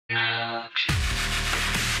Hey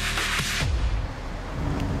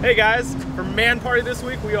guys, for Man Party this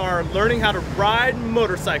week, we are learning how to ride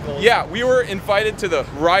motorcycles. Yeah, we were invited to the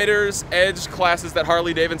Rider's Edge classes that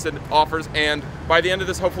Harley Davidson offers, and by the end of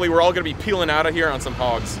this, hopefully we're all gonna be peeling out of here on some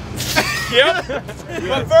hogs. Yep.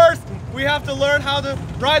 But first, we have to learn how to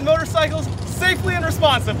ride motorcycles safely and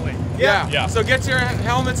responsibly. Yeah. So get your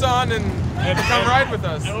helmets on and come ride with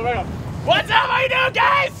us. What's up? How you doing,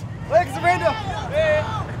 guys? Hey, it's Amanda. Hey.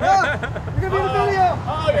 You're gonna be in the video.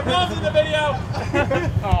 Oh, your mom's in the video.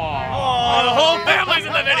 Oh, the whole family's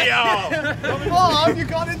in the video. Mom, you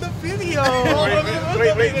got in the video.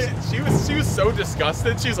 Wait, she was so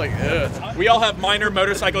disgusted. She was like, ugh. We all have minor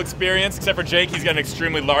motorcycle experience, except for Jake. He's got an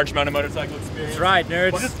extremely large amount of motorcycle experience. That's right,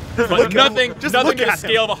 nerds. But nothing to look the at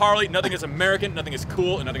scale of a Harley. Nothing is American. Nothing is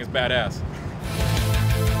cool, and nothing is badass.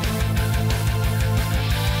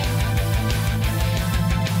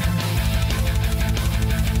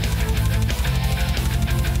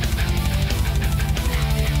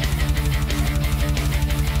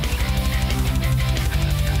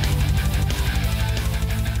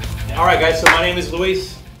 Alright guys, so my name is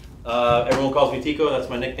Luis. Everyone calls me Tico, that's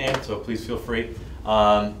my nickname, so please feel free.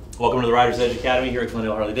 Welcome to the Rider's Edge Academy here at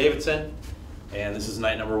Glendale Harley Davidson. And this is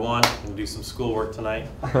night number 1. We're going to do some schoolwork tonight.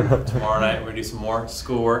 Tomorrow night we're going to do some more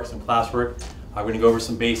schoolwork, some classwork. We're going to go over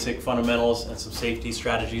some basic fundamentals and some safety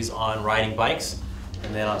strategies on riding bikes.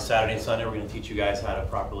 And then on Saturday and Sunday we're going to teach you guys how to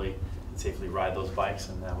properly and safely ride those bikes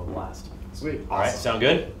and have a blast. Sweet. Alright, sound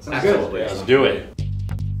good? Sounds good. Absolutely. Let's do it.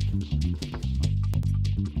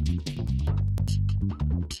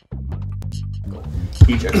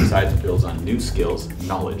 Each exercise builds on new skills,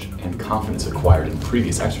 knowledge, and confidence acquired in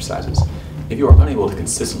previous exercises. If you are unable to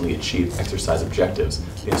consistently achieve exercise objectives,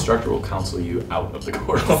 the instructor will counsel you out of the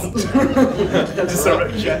course. Just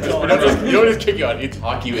so gentle. You don't just kick you out, you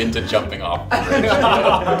talk you into jumping off.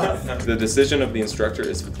 The decision of the instructor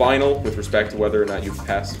is final with respect to whether or not you've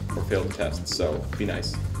passed or failed the test, so be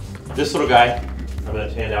nice. This little guy, I'm going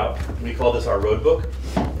to hand out, we call this our road book.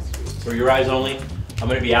 For your eyes only, I'm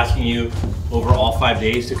going to be asking you over all 5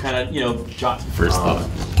 days to kind of, jot. First thought,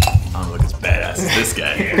 I don't look as badass as this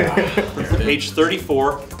guy. Page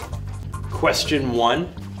 34, question 1.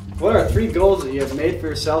 What are 3 goals that you have made for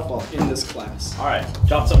yourself while in this class? All right,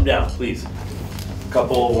 jot something down, please. A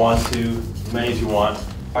couple, 1, 2, as many as you want.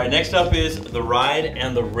 All right, next up is the ride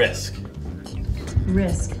and the risk.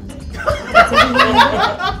 Risk. That's everything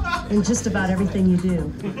in just about everything you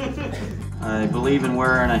do. I believe in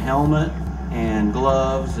wearing a helmet and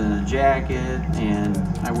gloves and a jacket, and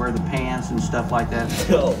I wear the pants and stuff like that.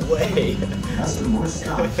 No way. That's some more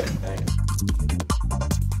stuff.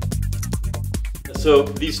 So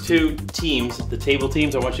these 2 teams, the table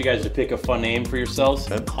teams, I want you guys to pick a fun name for yourselves.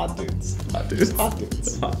 Hot dudes. Hot dudes. Hot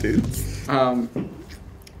dudes. Hot dudes.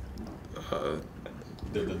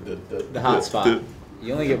 The hot spot.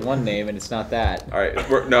 You only get one name, and it's not that. All right,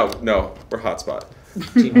 we're Hotspot.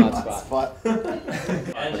 Team Hotspot.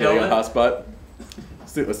 And Hotspot.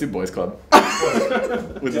 Let's do Boys Club.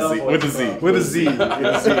 With a Z. With a Z. With a Z. With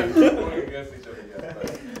a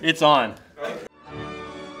Z. it's on.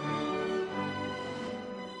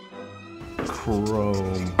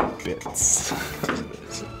 Chrome bits.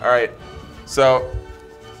 All right, so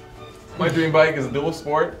my dream bike is a dual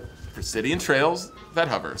sport for city and trails that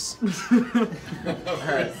hovers.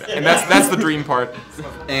 And that's the dream part.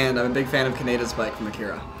 And I'm a big fan of Kaneda's bike from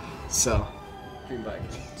Akira. So, dream bike.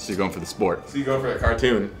 So you're going for the sport. So you go for a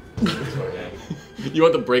cartoon. You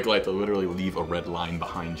want the brake light to literally leave a red line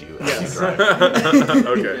behind you as you drive.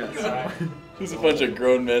 Okay. Yes. There's a bunch of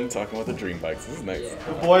grown men talking about the dream bikes. This is nice.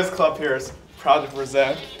 The Boys Club here is proud to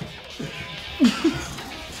present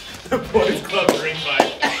the Boys Club Dream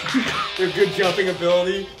Bike. Their good jumping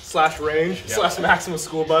ability / range / maximum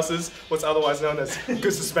school buses, what's otherwise known as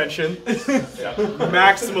good suspension.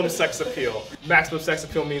 Maximum sex appeal. Maximum sex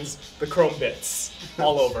appeal means the chrome bits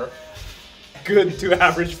all over. Good to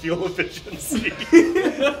average fuel efficiency.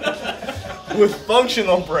 With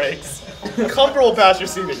functional brakes. Comfortable passenger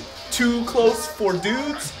seating. Too close for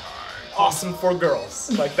dudes, awesome for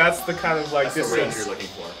girls. Like that's the kind of like distance you're looking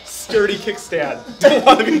for. Sturdy kickstand. Don't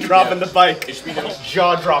want to be dropping the bike.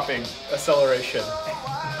 Jaw-dropping acceleration.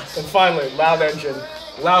 And finally, loud engine,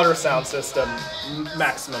 louder sound system,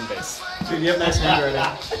 maximum bass. Dude, you have nice hand right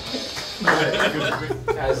now.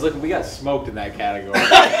 Guys, look, we got smoked in that category.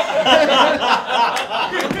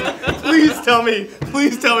 Please tell me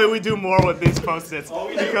we do more with these post-its.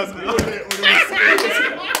 Because we're gonna skip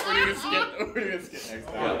next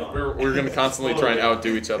time. We're gonna constantly try and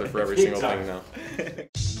outdo each other for every single thing now.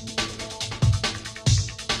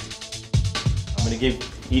 I'm going to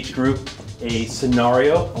give each group a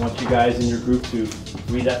scenario. I want you guys in your group to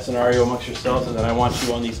read that scenario amongst yourselves, and then I want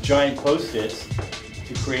you on these giant Post-its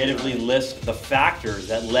to creatively list the factors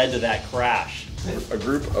that led to that crash. A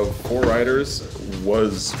group of 4 riders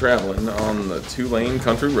was traveling on the 2-lane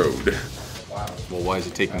country road. Wow. Well, why is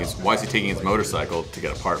he taking his motorcycle to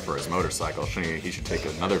get a part for his motorcycle? He should take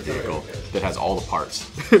another vehicle that has all the parts.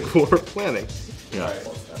 Poor planning. Yeah.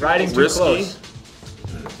 Riding too close.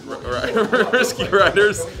 Risky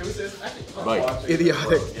riders. Bike.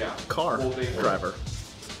 Idiotic car driver.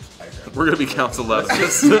 We're gonna be counseled out of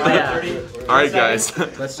this. All right, guys.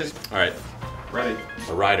 Let's just. All right. Ready.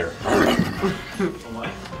 A rider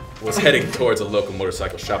was heading towards a local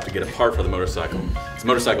motorcycle shop to get a part for the motorcycle. His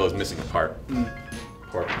motorcycle is missing a part.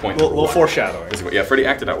 Point little foreshadowing. Yeah, Freddie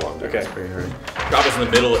acted out well. Okay. Shop is in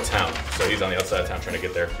the middle of town, so he's on the outside of town trying to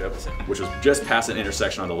get there, which was just past an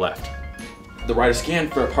intersection on the left. The rider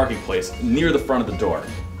scanned for a parking place near the front of the door.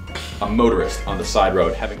 A motorist on the side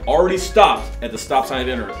road, having already stopped at the stop sign at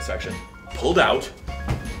the intersection, pulled out.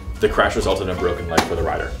 The crash resulted in a broken leg for the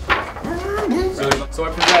rider. So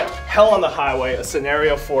I present Hell on the Highway, a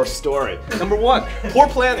scenario 4 story. Number 1, poor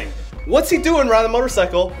planning. What's he doing riding a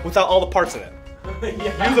motorcycle without all the parts in it?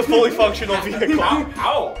 Use a fully functional vehicle.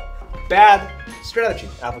 How? Bad strategy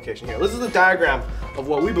application here. This is the diagram of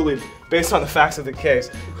what we believe, based on the facts of the case,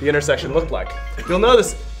 the intersection looked like. You'll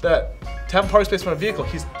notice that to have a parking space on a vehicle,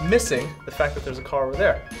 he's missing the fact that there's a car over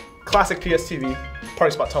there. Classic PSTV,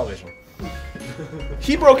 parking spot television.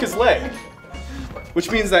 He broke his leg, which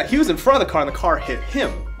means that he was in front of the car and the car hit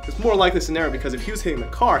him. It's more likely scenario because if he was hitting the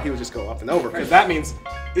car, he would just go up and over, because that means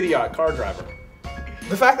idiotic car driver.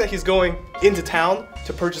 The fact that he's going into town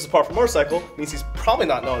to purchase a part for a motorcycle means he's probably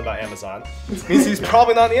not knowing about Amazon. Means he's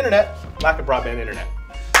probably not on the internet. Lack of broadband internet.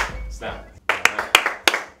 Snap.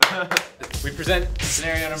 We present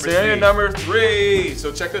scenario number 3. Scenario number 3.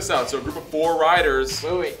 So check this out. So a group of 4 riders,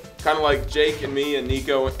 Wait. kind of like Jake and me and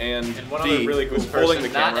Nico and One D, other really cool who's holding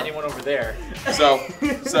person, the not camera. anyone over there. So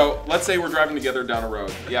let's say we're driving together down a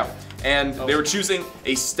road. Yeah. And they were choosing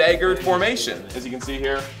a staggered formation, as you can see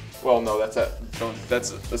here. Well, no, that's a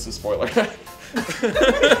spoiler.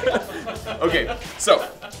 Okay, so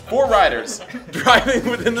 4 riders driving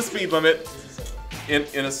within the speed limit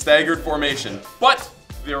in a staggered formation, but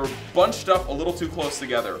they were bunched up a little too close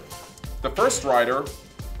together. The first rider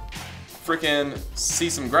freaking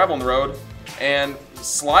sees some gravel on the road and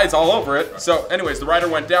slides all over it. So anyways, the rider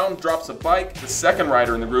went down, drops a bike. The second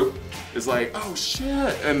rider in the group is like, oh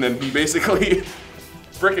shit, and then he basically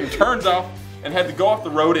freaking turns off and had to go off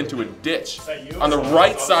the road into a ditch on the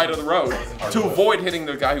right side of the road to avoid hitting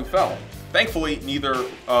the guy who fell. Thankfully, neither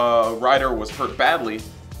rider was hurt badly,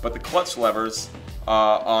 but the clutch levers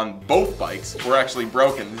on both bikes were actually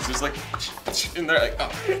broken. It's just like, and they're like,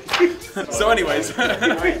 oh. So anyways,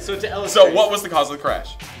 so what was the cause of the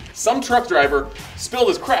crash? Some truck driver spilled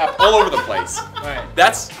his crap all over the place. Right.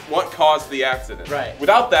 That's what caused the accident. Right.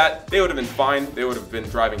 Without that, they would have been fine. They would have been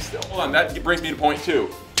driving still. Hold on, that brings me to point 2.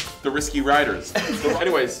 The risky riders. So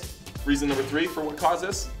anyways, reason number 3 for what caused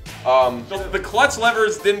this. The clutch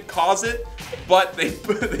levers didn't cause it, but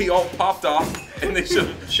they all popped off, and they should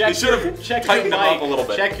have tightened them up a little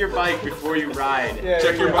bit. Check your bike before you ride. Yeah,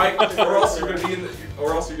 check your bike, or else you're gonna be in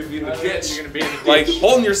the ditch. You're gonna be in the ditch. Like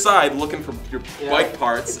holding your side, looking for your bike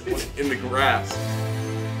parts in the grass.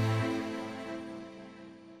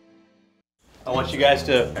 I want you guys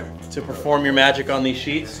to perform your magic on these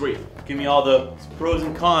sheets. Sweet. Give me all the pros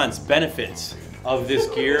and cons, benefits of this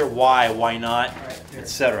gear, why not,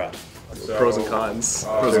 etc. So, pros and cons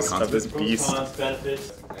of this beast. Pros, cons,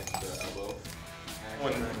 benefits.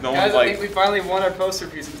 No Guys, one's I think like, we finally won our poster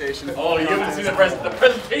presentation. Oh, you haven't seen the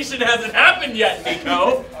presentation hasn't happened yet,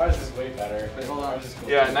 Nico. Ours is way better. But hold on.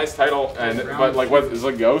 yeah, nice title, but like what is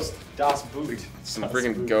it, a ghost? Das Boot. Some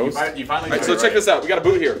freaking ghost. You finally. Alright, so check this out. We got a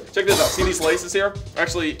boot here. Check this out. See these laces here?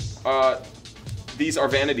 Actually, these are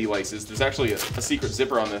vanity laces. There's actually a secret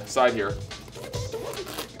zipper on the side here,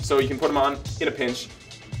 so you can put them on in a pinch.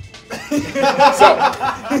 So,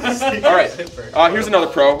 all right. Here's another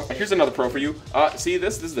pro. Here's another pro for you. See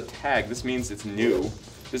this? This is the tag. This means it's new.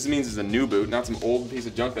 This means it's a new boot, not some old piece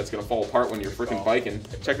of junk that's gonna fall apart when you're freaking biking.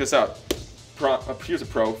 Check this out. Here's a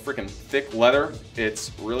pro. Freaking thick leather.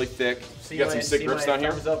 It's really thick. You got some sick grips down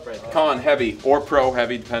here. Right. Con heavy or pro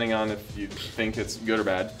heavy, depending on if you think it's good or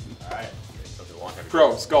bad. All right.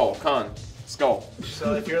 Pro skull. Con skull.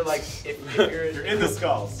 So if you're like, if you're In the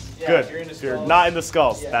skulls. Yeah, Good. if you're in the If you're skulls. not in the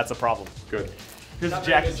skulls, Yeah. that's a problem. Good. Here's the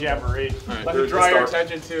jacket jamboree. Alright, Let me here's draw the your start.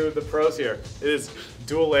 attention to the pros here. It is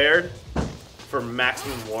dual layered for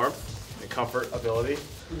maximum warmth and comfort ability.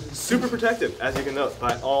 Super protective, as you can note,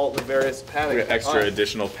 by all the various padding. We got extra on it.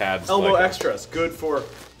 additional pads. Elbow like extras, good for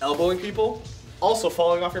elbowing people, also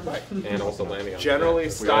falling off your bike. and also landing on. Generally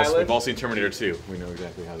stylish. We've all seen Terminator 2. We know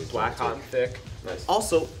exactly how these. Black, hot, and thick. Nice.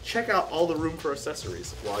 Also, check out all the room for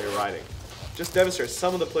accessories while you're riding. Just demonstrate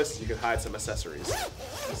some of the places you can hide some accessories.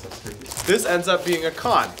 This ends up being a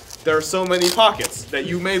con. There are so many pockets that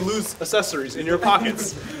you may lose accessories in your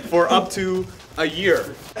pockets for up to a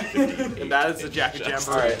year. And that is the Jacket Jam.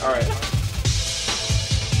 All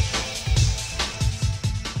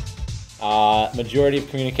right. Majority of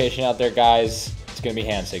communication out there, guys, it's gonna be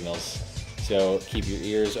hand signals. So keep your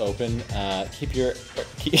ears open. Keep your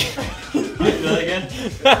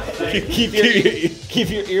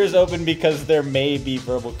ears open because there may be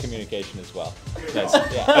verbal communication as well. Nice.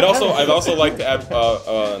 Yeah. I'd also like to add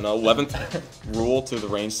an 11th rule to the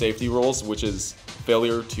range safety rules, which is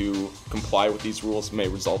failure to comply with these rules may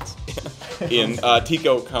result in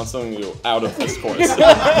Tico counseling you out of this course.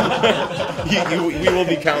 We will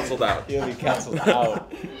be counseled out. You'll be counseled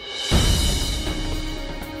out.